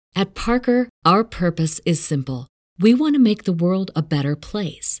At Parker, our purpose is simple. We want to make the world a better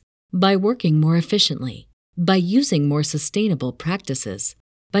place by working more efficiently, by using more sustainable practices,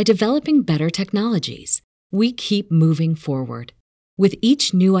 by developing better technologies. We keep moving forward. With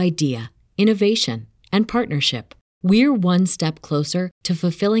each new idea, innovation, and partnership, we're one step closer to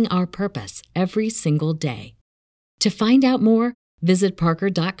fulfilling our purpose every single day. To find out more, visit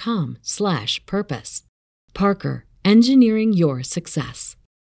parker.com/purpose. Parker, engineering your success.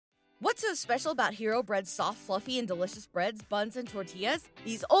 What's so special about Hero Bread's soft, fluffy, and delicious breads, buns, and tortillas?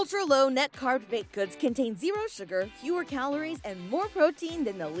 These ultra-low net-carb baked goods contain zero sugar, fewer calories, and more protein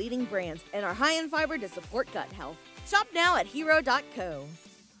than the leading brands, and are high in fiber to support gut health. Shop now at hero.co.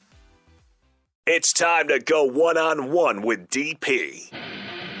 It's time to go one-on-one with DP.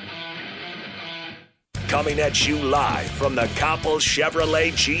 Coming at you live from the Coppel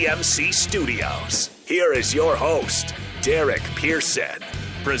Chevrolet GMC studios. Here is your host, Derek Pearson.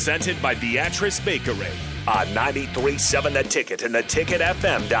 Presented by Beatrice Bakery on 93.7 The Ticket and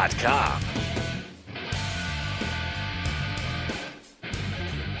theticketfm.com.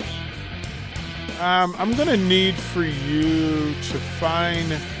 I'm going to need for you to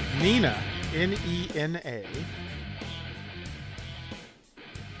find Nena, N-E-N-A,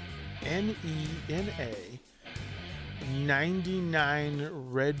 N-E-N-A, 99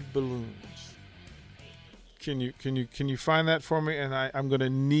 red balloons. Can you find that for me? And I'm going to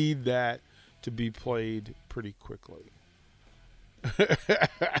need that to be played pretty quickly.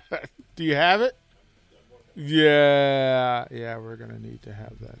 Do you have it? Yeah, we're going to need to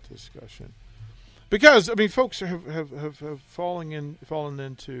have that discussion. Because, I mean, folks have fallen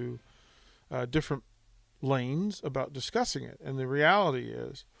into different lanes about discussing it. And the reality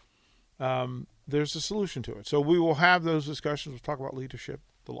is there's a solution to it. So we will have those discussions. We'll talk about leadership,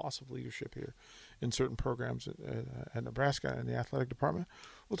 the loss of leadership here in certain programs at Nebraska and the athletic department.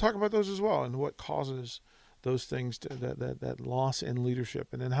 We'll talk about those as well and what causes those things, that loss in leadership,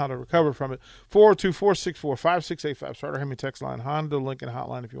 and then how to recover from it. 402-464-5685, Starter Hemi text line, Honda Lincoln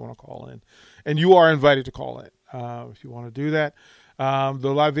hotline if you want to call in. And you are invited to call in if you want to do that.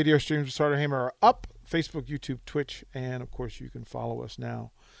 The live video streams of Starter Hemi are up, Facebook, YouTube, Twitch, and, of course, you can follow us now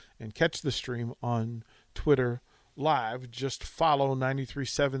and catch the stream on Twitter Live. Just follow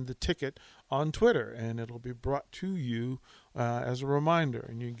 93.7 The Ticket on Twitter, and it'll be brought to you as a reminder,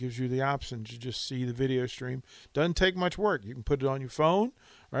 and it gives you the option to just see the video stream. Doesn't take much work. You can put it on your phone,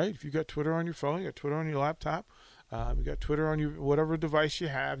 right? If you got Twitter on your phone, you got Twitter on your laptop, you got Twitter on your whatever device you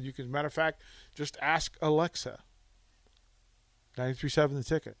have. You can, matter of fact, just ask Alexa, 93.7 The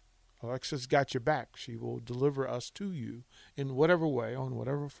Ticket. Alexa's got your back. She will deliver us to you in whatever way, on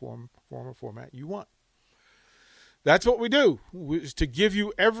whatever form or format you want. That's what we do, is to give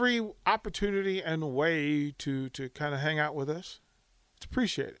you every opportunity and way to kind of hang out with us. It's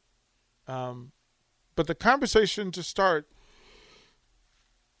appreciated. But the conversation to start,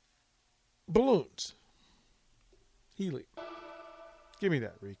 balloons. Helium. Give me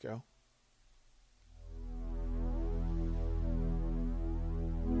that, Rico.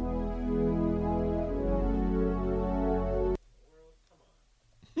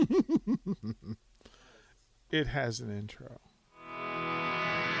 It has an intro.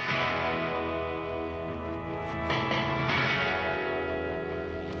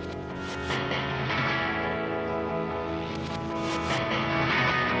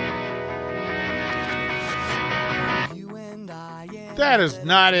 That is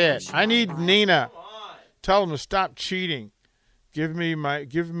not it. I need Nena. Tell them to stop cheating. Give me my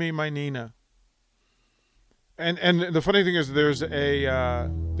Nena. And the funny thing is, there's the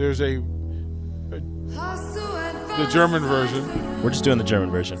German version. We're just doing the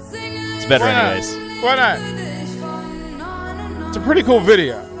German version. It's better anyways. Why not? It's a pretty cool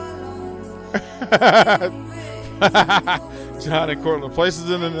video. John and Cortland, places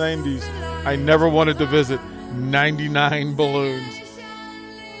in the 90s I never wanted to visit. 99 balloons.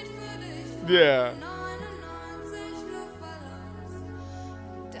 Yeah.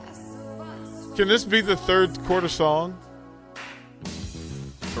 Can this be the third quarter song?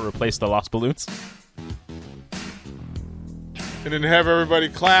 To replace the lost balloons? And then have everybody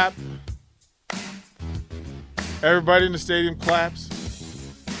clap. Everybody in the stadium claps.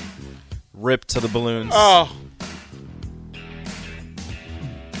 Rip to the balloons. Oh.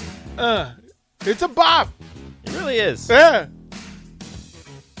 It's a bop. It really is. Yeah.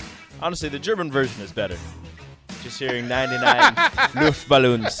 Honestly, the German version is better. Just hearing 99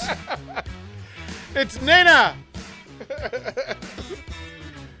 Luftballons. It's Nena.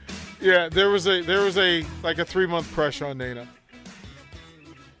 Yeah, there was a like a 3-month crush on Nena.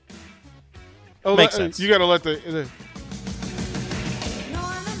 Oh, makes sense. You got to let the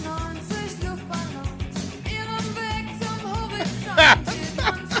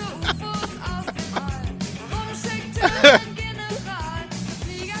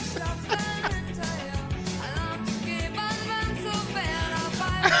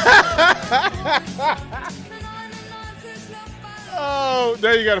Oh,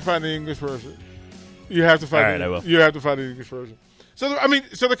 now you got to find the English version. You have to find. All right, I will. You have to find the English version. So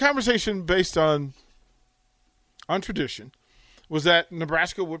the conversation based on tradition was that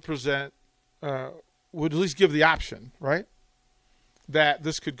Nebraska would present, would at least give the option, right, that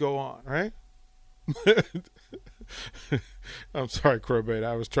this could go on, right? I'm sorry, Crowbait.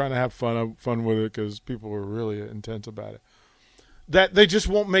 I was trying to have fun with it because people were really intense about it. That they just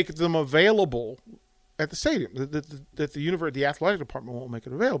won't make them available at the stadium. That the athletic department won't make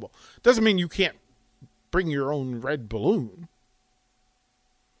it available. Doesn't mean you can't bring your own red balloon,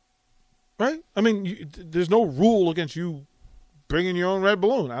 right? I mean, there's no rule against you bringing your own red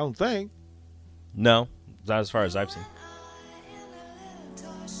balloon. I don't think. No, not as far as I've seen.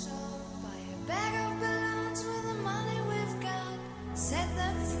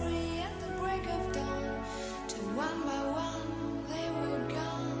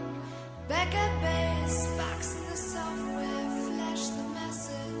 Back at base, box in the software, flash the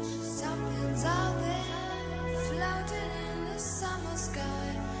message. Something's out there, floating in the summer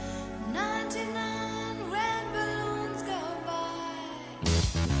sky. 99 red balloons go by.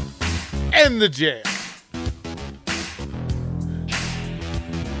 And the jam.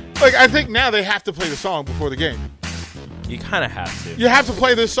 Like, I think now they have to play the song before the game. You kind of have to. You have to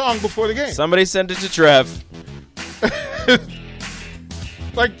play this song before the game. Somebody sent it to Trev.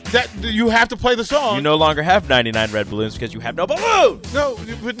 Like that, you have to play the song. You no longer have 99 red balloons because you have no balloon. No,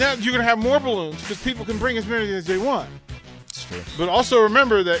 but now you're gonna have more balloons because people can bring as many as they want. It's true. But also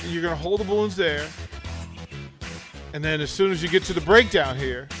remember that you're gonna hold the balloons there, and then as soon as you get to the breakdown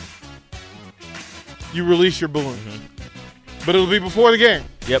here, you release your balloons. Mm-hmm. But it'll be before the game.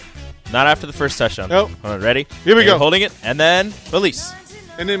 Yep. Not after the first touchdown. Nope. All right, ready? Here we go. Holding it, and then release.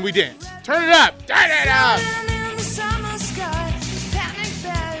 And then we dance. Turn it up. Turn it up.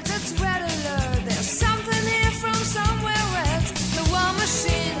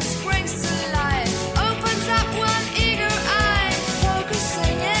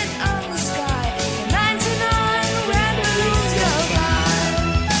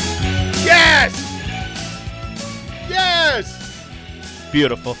 Yes!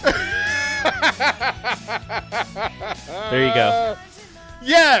 Beautiful. There you go.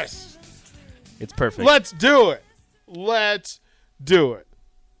 Yes! It's perfect. Let's do it. Let's do it.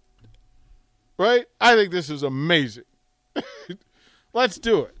 Right? I think this is amazing. Let's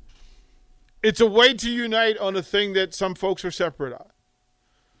do it. It's a way to unite on a thing that some folks are separate on.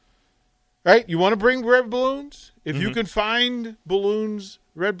 Right? You want to bring red balloons? If you can find balloons,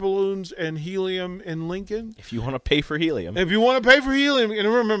 red balloons, and helium in Lincoln. If you want to pay for helium. If you want to pay for helium,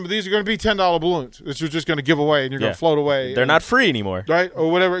 and remember, these are going to be $10 balloons that you're just going to give away and you're going to float away. They're not free anymore. Right?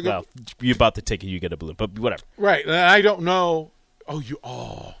 Or whatever. Well, you bought the ticket, you get a balloon, but whatever. Right. And I don't know. Oh,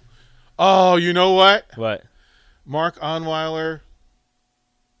 you know what? What? Mark Onweiler.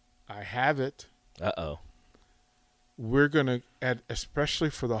 I have it. Uh-oh. We're going to, especially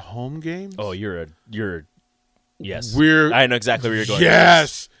for the home games. Oh, you're yes. I know exactly where you're going.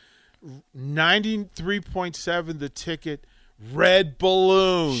 Yes. 93.7 the ticket. Red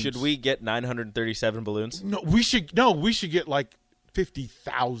balloons. Should we get 937 balloons? No, we should get like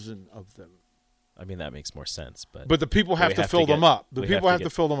 50,000 of them. I mean, that makes more sense, but the people have to fill them up. The people have to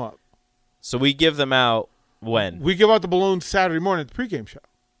fill them up. So we give them out when? We give out the balloons Saturday morning at the pregame show.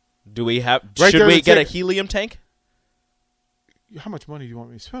 Do we have? Right, should we get a helium tank? How much money do you want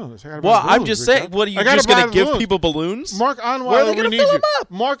me to spend on this? I'm just saying. What are you just going to give people balloons? Mark Onweiler, we need you.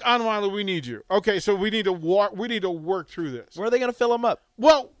 Mark Onweiler, we need you. Okay, so we need to work through this. Where are they going to fill them up?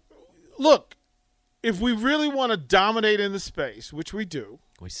 Well, look, if we really want to dominate in the space, which we do,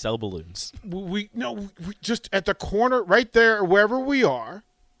 we sell balloons. We just at the corner, right there, wherever we are.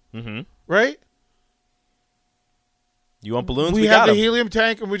 Mm-hmm. Right. You want balloons? We have the helium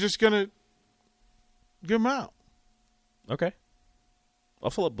tank, and we're just going to give them out. Okay. I'll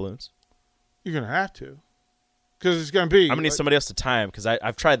fill up balloons. You're going to have to. Because it's going to be. I'm going to need somebody else to time because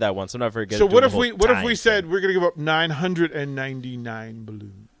I've tried that once. I'm not very good so at what if we said we're going to give up 999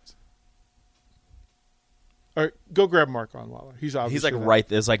 balloons? All right, go grab Mark Onweiler. He's obviously He's like right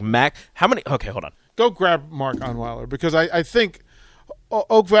there. It's like Mac. How many? Okay, hold on. Go grab Mark Onweiler because I think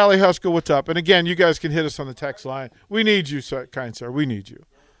Oak Valley Husker, what's up? And again, you guys can hit us on the text line. We need you, sir, kind sir. We need you.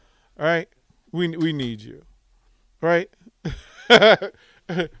 All right? We need you. Right?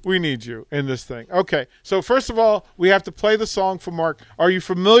 We need you in this thing. Okay. So first of all, we have to play the song for Mark. Are you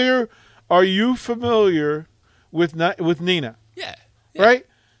familiar with Nina? Yeah. Right?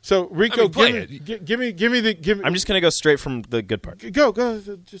 So Rico, give me the. I'm just gonna go straight from the good part. Go,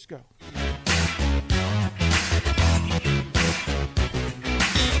 just go.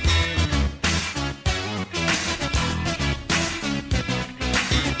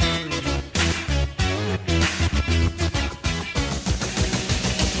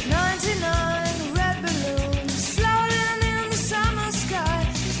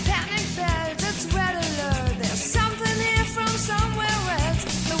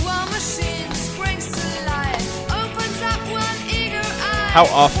 How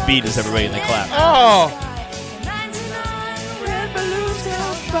offbeat is everybody in the clap? Oh. 99 red balloons go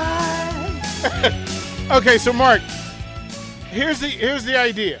by. Okay, so Mark, here's the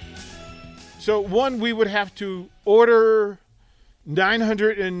idea. So one, we would have to order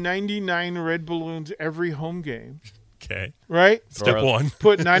 999 red balloons every home game, Okay. right? Step one.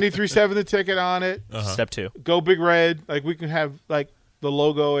 Put 93.7 the ticket on it. Step 2. Go Big Red. Like we can have like the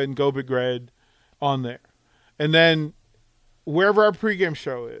logo and Go Big Red on there, and then wherever our pregame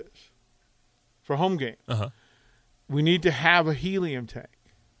show is for home game, we need to have a helium tank.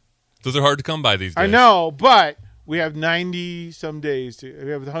 Those are hard to come by these days. I know, but we have 90 some days. We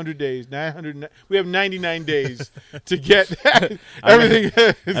have 100 days. 900. We have 99 days to get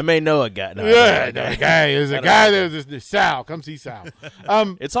everything. I may know a guy. No, That guy is a guy. There's Sal. Come see Sal.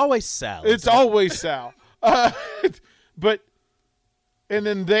 It's always Sal. It's always Sal. But and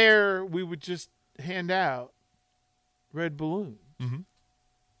then there we would just hand out red balloons.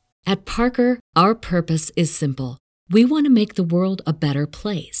 At Parker, our purpose is simple. We want to make the world a better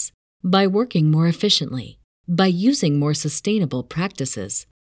place by working more efficiently, by using more sustainable practices,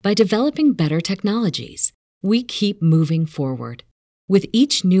 by developing better technologies. We keep moving forward. With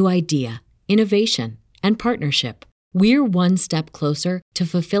each new idea, innovation, and partnership, we're one step closer to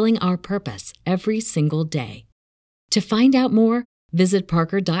fulfilling our purpose every single day. To find out more, visit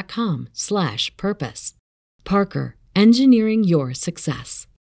parker.com/purpose. Parker, engineering your success.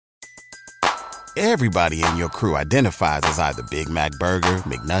 Everybody in your crew identifies as either Big Mac Burger,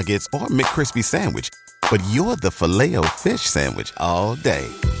 McNuggets, or McCrispy Sandwich. But you're the Filet-O-Fish Sandwich all day.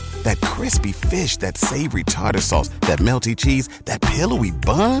 That crispy fish, that savory tartar sauce, that melty cheese, that pillowy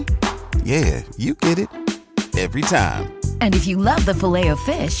bun. Yeah, you get it. Every time. And if you love the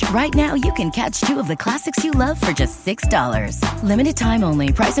Filet-O-Fish, right now you can catch 2 of the classics you love for just $6. Limited time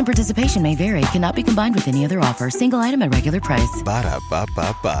only. Price and participation may vary. Cannot be combined with any other offer. Single item at regular price.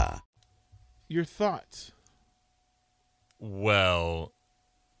 Ba-da-ba-ba-ba. Your thoughts? Well,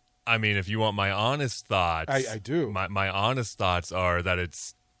 I mean, if you want my honest thoughts, I do. My honest thoughts are that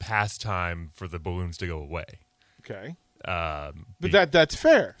it's past time for the balloons to go away. Okay. But that's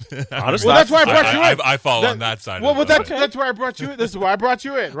fair. Honestly, Well, that's why I brought you in. I fall on that side. Well, of but it. that's why I brought you in. This is why I brought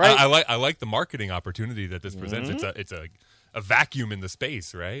you in, right? I like the marketing opportunity that this presents. It's a vacuum in the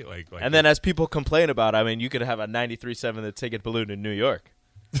space, right? Like and then as people complain about, I mean, you could have a 93.7 the ticket balloon in New York.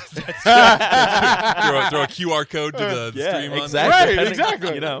 throw a QR code to the stream on exactly. Right, Depending-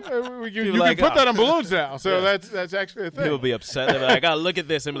 exactly. you know, you people can like, put that oh. on balloons now, so that's actually a thing. People will be upset. They'll be like, "Oh, look at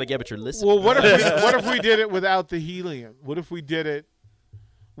this." I'm like, "Yeah, but you're listening." Well, what if we did it without the helium? What if we did it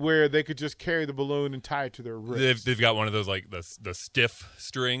where they could just carry the balloon and tie it to their wrist? they've got one of those like the stiff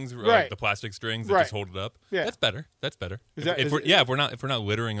strings, Right. like the plastic strings that Right. just hold it up. Yeah. That's better. That's better. Is If we're not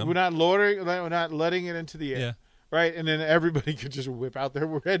littering them. We're not letting it into the air. Yeah. Right, and then everybody could just whip out their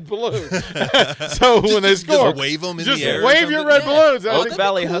red balloons. So when they score, just wave them in just the air. or wave your something. red balloons. I Oak think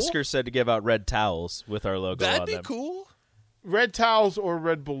Valley cool. Huskers said to give out red towels with our logo That'd on be them. cool. red towels or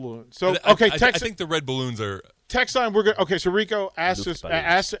red balloons. So I text think the red balloons are. text line. We're good. Okay, so Rico asked us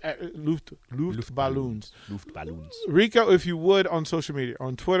Luftballons. Luftballons. Luftballons. Rico, if you would, on social media,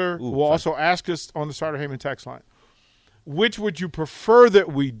 on Twitter, Ooh, will fun. also ask us on the Starter Heyman text line. Which would you prefer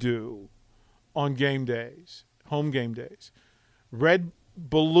that we do on game days, home game days? Red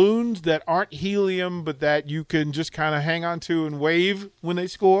balloons that aren't helium, but that you can just kind of hang on to and wave when they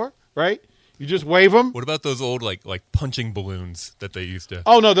score, right? You just wave them. What about those old like punching balloons that they used to?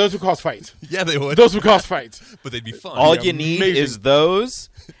 Oh, no, those would cause fights. Yeah, they would. Those would cause fights. But they'd be fun. All Yeah, you need amazing. is those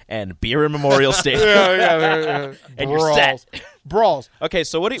and beer in Memorial Stadium. Yeah. And you're set. Brawls. Okay,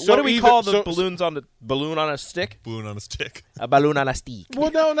 so what do we either- call the so- balloons on the balloon on a stick? balloon on a stick. A balloon on a stick.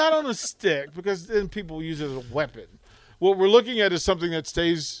 Well, no, not on a stick, because then people use it as a weapon. What we're looking at is something that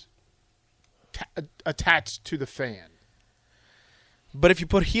stays attached to the fan. But if you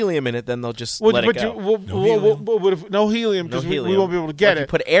put helium in it, then they'll just Well, let it go. No helium, because we won't be able to But get if it. you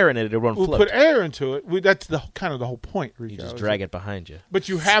put air in it, it won't We'll float. put air into it. That's the kind of the whole point, Rico. You just drag it behind you. But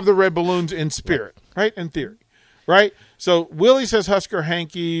you have the red balloons in spirit, right? In theory, right? So Willie says Husker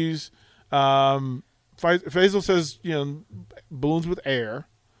hankies. Faisal says balloons with air.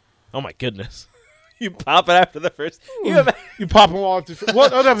 Oh my goodness! You pop it after the first. You pop them all after.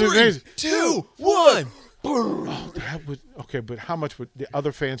 What? Oh, that was amazing. 2, 1. But how much would the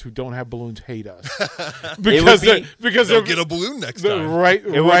other fans who don't have balloons hate us? Because because They'll they're get a balloon next they're time. right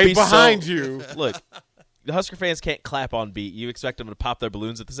It would be behind so- you. Look, the Husker fans can't clap on beat. You expect them to pop their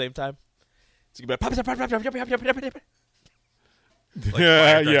balloons at the same time? So you can be like, pop. Like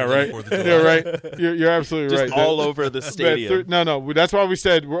yeah, firecrackers right. on the 4th of Yeah, July. right. You're absolutely Just right. all over the stadium. No. That's why we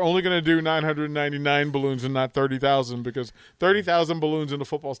said we're only going to do 999 balloons and not 30,000 because 30,000 balloons in a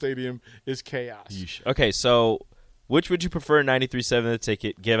football stadium is chaos. Yeesh. Okay, so which would you prefer 93.7 the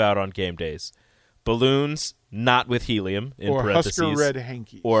ticket give out on game days? Balloons not with helium in Or parentheses, Husker red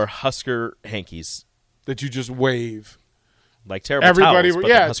hankies or Husker hankies, that you just wave. like terrible Everybody, towels. But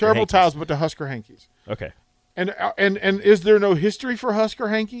yeah, the Husker terrible hankies. towels, but the Husker hankies. Okay, And is there no history for Husker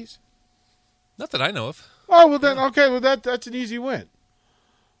hankies? Not that I know of. Oh well, then okay, well that's an easy win.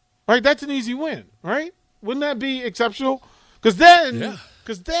 Right, that's an easy win, right? Wouldn't that be exceptional? Because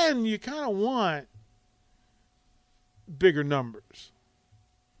then you kind of want bigger numbers.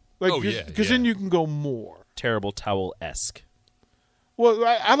 Like, because then you can go more. terrible towel-esque. Well,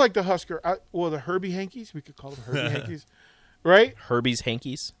 I like the Husker. The Herbie hankies. We could call them Herbie hankies, right? Herbie's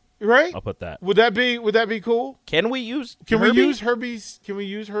hankies. Right. I'll put that. Would that be cool? Can we use? Can Herbie? we use Herbie's? Can we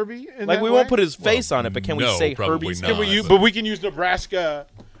use Herbie? In Like that we way? won't put his face on it, but can we no, say probably Herbie's? not. Can we use? But we can use Nebraska.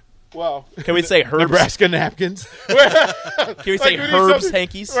 Well, Can we say Herb's? Nebraska napkins? Can we say Like, we need Herb's something-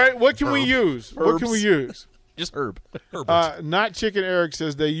 hankies? Right. What can we use? What can we Herbs. use? Just Herb. Herbert. Not Chicken Eric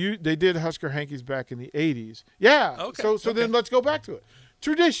says they did Husker hankies back in the 80s. Yeah. Okay, So then let's go back to it.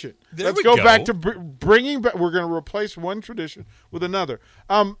 Tradition. There Let's we go go. back to bringing back. We're going to replace one tradition with another.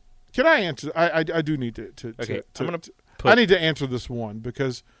 Can I answer? I do need to. Okay, I'm gonna I need to answer this one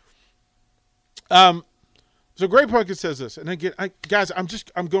because. So Gray Pumpkin says this, and again, guys, I'm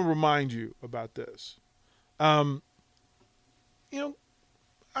going to remind you about this. I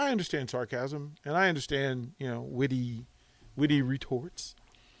understand sarcasm, and I understand witty retorts.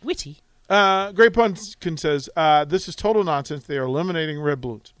 Witty. Great Pumpkin says, this is total nonsense. They are eliminating red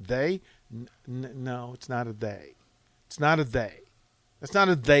balloons. They? No, it's not a they. It's not a they. That's not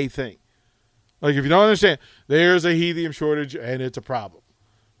a they thing. Like, if you don't understand, there's a helium shortage, and it's a problem,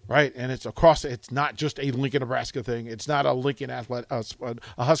 right? And it's across. It's not just a Lincoln, Nebraska thing. It's not a Lincoln a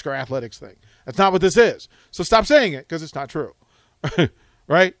Husker athletics thing. That's not what this is. So stop saying it because it's not true,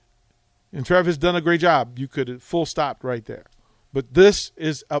 right? And Trev has done a great job. You could have full stopped right there. But this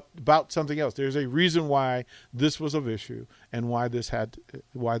is about something else. There's a reason why this was of issue and why this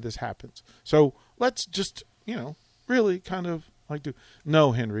happens. So let's just, really kind of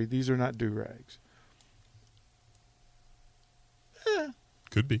no, Henry, these are not do-rags.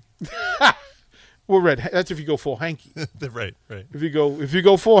 Could be. Well, red. That's if you go full hanky. Right. If you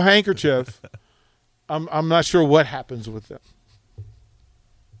go full handkerchief, I'm not sure what happens with them.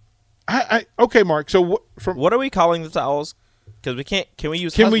 Okay, Mark. So what are we calling the towels? Because we can't. Can we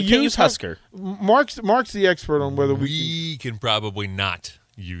use? Can we use Husker? Mark's the expert on whether we can probably not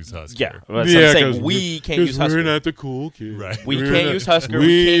use Husker. Yeah, I'm saying we can't use Husker. We're not the cool kids. Right. We can't use Husker.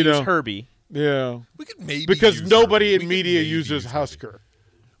 We can't use Herbie. Yeah. We could maybe because use nobody Herbie. in media uses Husker.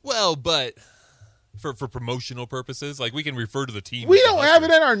 Well, but for promotional purposes, like we can refer to the team. We don't have it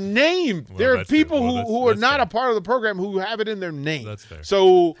in our name. Well, there are that's people fair. who are not a part of the program who have it in their name. That's fair.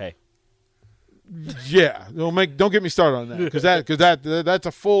 So hey. Yeah, don't get me started on that because that's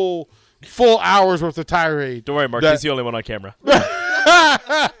a full hour's worth of tirade. Don't worry, Mark. He's the only one on camera.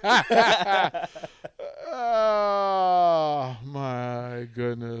 Oh my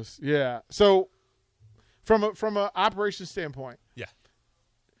goodness! Yeah. So, from a operation standpoint, yeah,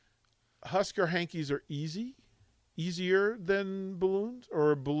 Husker hankies are easier than balloons,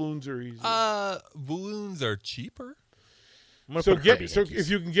 or balloons are easier. Balloons are cheaper. So if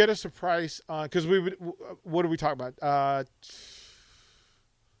you can get us a price on, because we would, what are we talking about?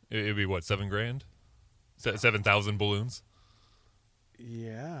 It'd be what, $7,000? 7,000 balloons.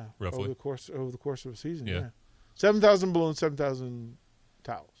 Yeah, roughly over the course of a season. Yeah. 7,000 balloons, 7,000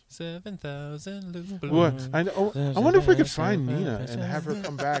 towels. 7,000 Well, balloons. I wonder if we could find Nina and have her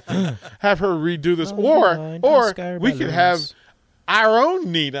come back and have her redo this, or we could have our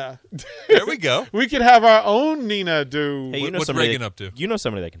own Nina. There we go. We could have our own Nina do. Hey, what's Reagan up to? You know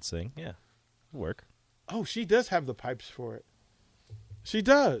somebody that can sing. Yeah, it'll work. Oh, she does have the pipes for it. She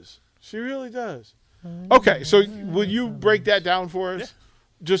does. She really does. Okay, so will you break that down for us? Yeah.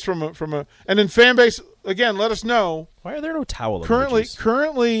 Just from a and then fan base again, let us know. Why are there no towel emojis?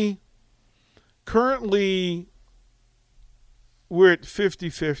 Currently we're at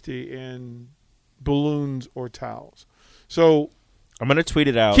 50-50 in balloons or towels. So I'm going to tweet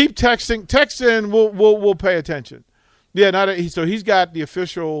it out. Keep texting. Text in. We'll pay attention. Yeah, so he's got the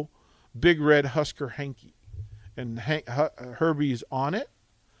official Big Red Husker hanky, and Herbie's on it.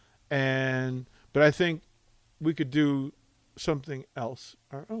 But I think we could do something else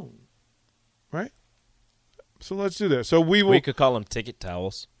our own, right? So let's do that. So we could call them ticket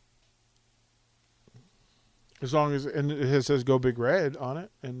towels. As long as and it says "Go Big Red" on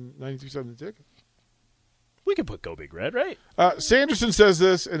it and 93.7 The Ticket. We can put Go Big Red, right? Sanderson says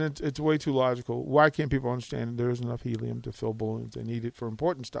this, and it's way too logical. Why can't people understand there is enough helium to fill balloons? They need it for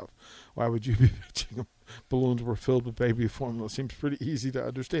important stuff. Why would you be pitching them? Balloons were filled with baby formula. Seems pretty easy to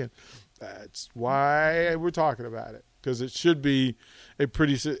understand. That's why we're talking about it, because it should be a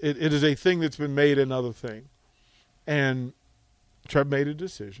pretty. It is a thing that's been made another thing, and Trev made a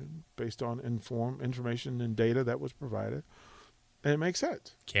decision based on information and data that was provided. And it makes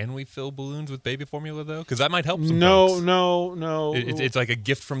sense. Can we fill balloons with baby formula, though? Because that might help some No. folks. It's like a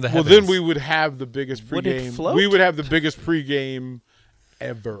gift from the heavens. Well, then we would have the biggest Would it pregame. float? We would have the biggest pregame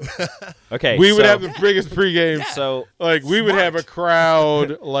ever. Okay. We would have the biggest pregame. So Like, we would have a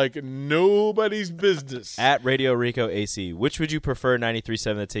crowd like nobody's business. at Radio Rico AC, which would you prefer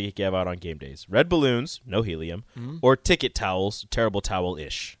 93.7 The Ticket give out on game days? Red balloons, no helium, or ticket towels, terrible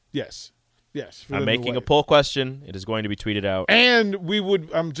towel-ish? Yes. For I'm them to making a wave. poll question. It is going to be tweeted out. And we would,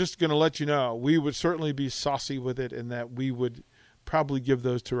 I'm just going to let you know, we would certainly be saucy with it in that we would probably give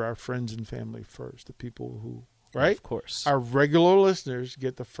those to our friends and family first, the people who, right? Of course. Our regular listeners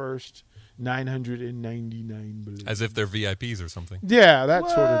get the first 999 balloons. As if they're VIPs or something. Yeah, that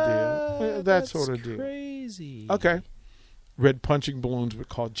sort of deal. That sort of deal. Crazy. Okay. Red punching balloons would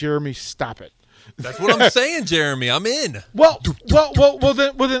call. Jeremy, stop it. That's what I'm saying, Jeremy. I'm in. Well,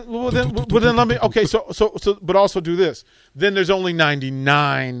 then let me. Okay, so, but also do this. Then there's only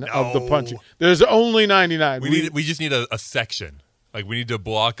 99 of the punching. There's only 99. We just need a section. Like, we need to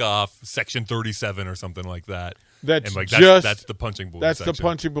block off section 37 or something like that. That's and like just that's the punching balloon. That's section. the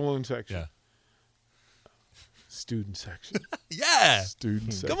punching balloon section. Yeah. Student section. Yeah.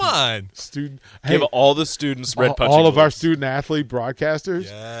 Student section. Come on. Student. Give all the students red punching all of our balloons. student athlete broadcasters.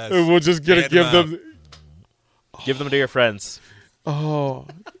 Yes. And we'll just give them. Give them to your friends. Oh,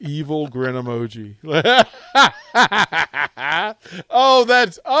 evil grin emoji.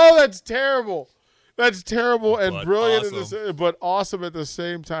 That's terrible. That's terrible and But brilliant, awesome. but awesome at the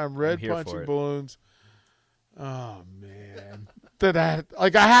same time. Red here for punching it. balloons. Oh man, I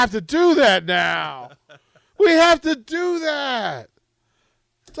have to do that now. We have to do that.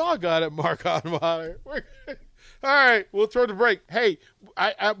 Doggone it, Mark Onwater. All right, we'll throw the break. Hey,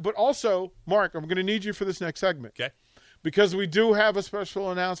 but also, Mark, I'm going to need you for this next segment. Okay. Because we do have a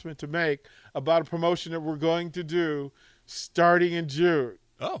special announcement to make about a promotion that we're going to do starting in June.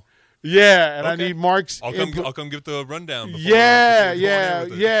 Oh. Yeah, and I Okay. need Mark's I'll input. come give the rundown. Before Yeah. before going in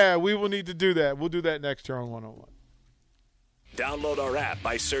with it. Yeah. We will need to do that. We'll do that next year on 101. Download our app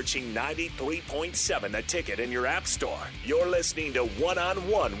by searching 93.7 The Ticket in your app store. You're listening to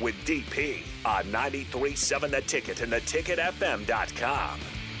One-on-One with DP on 93.7 The Ticket and theticketfm.com.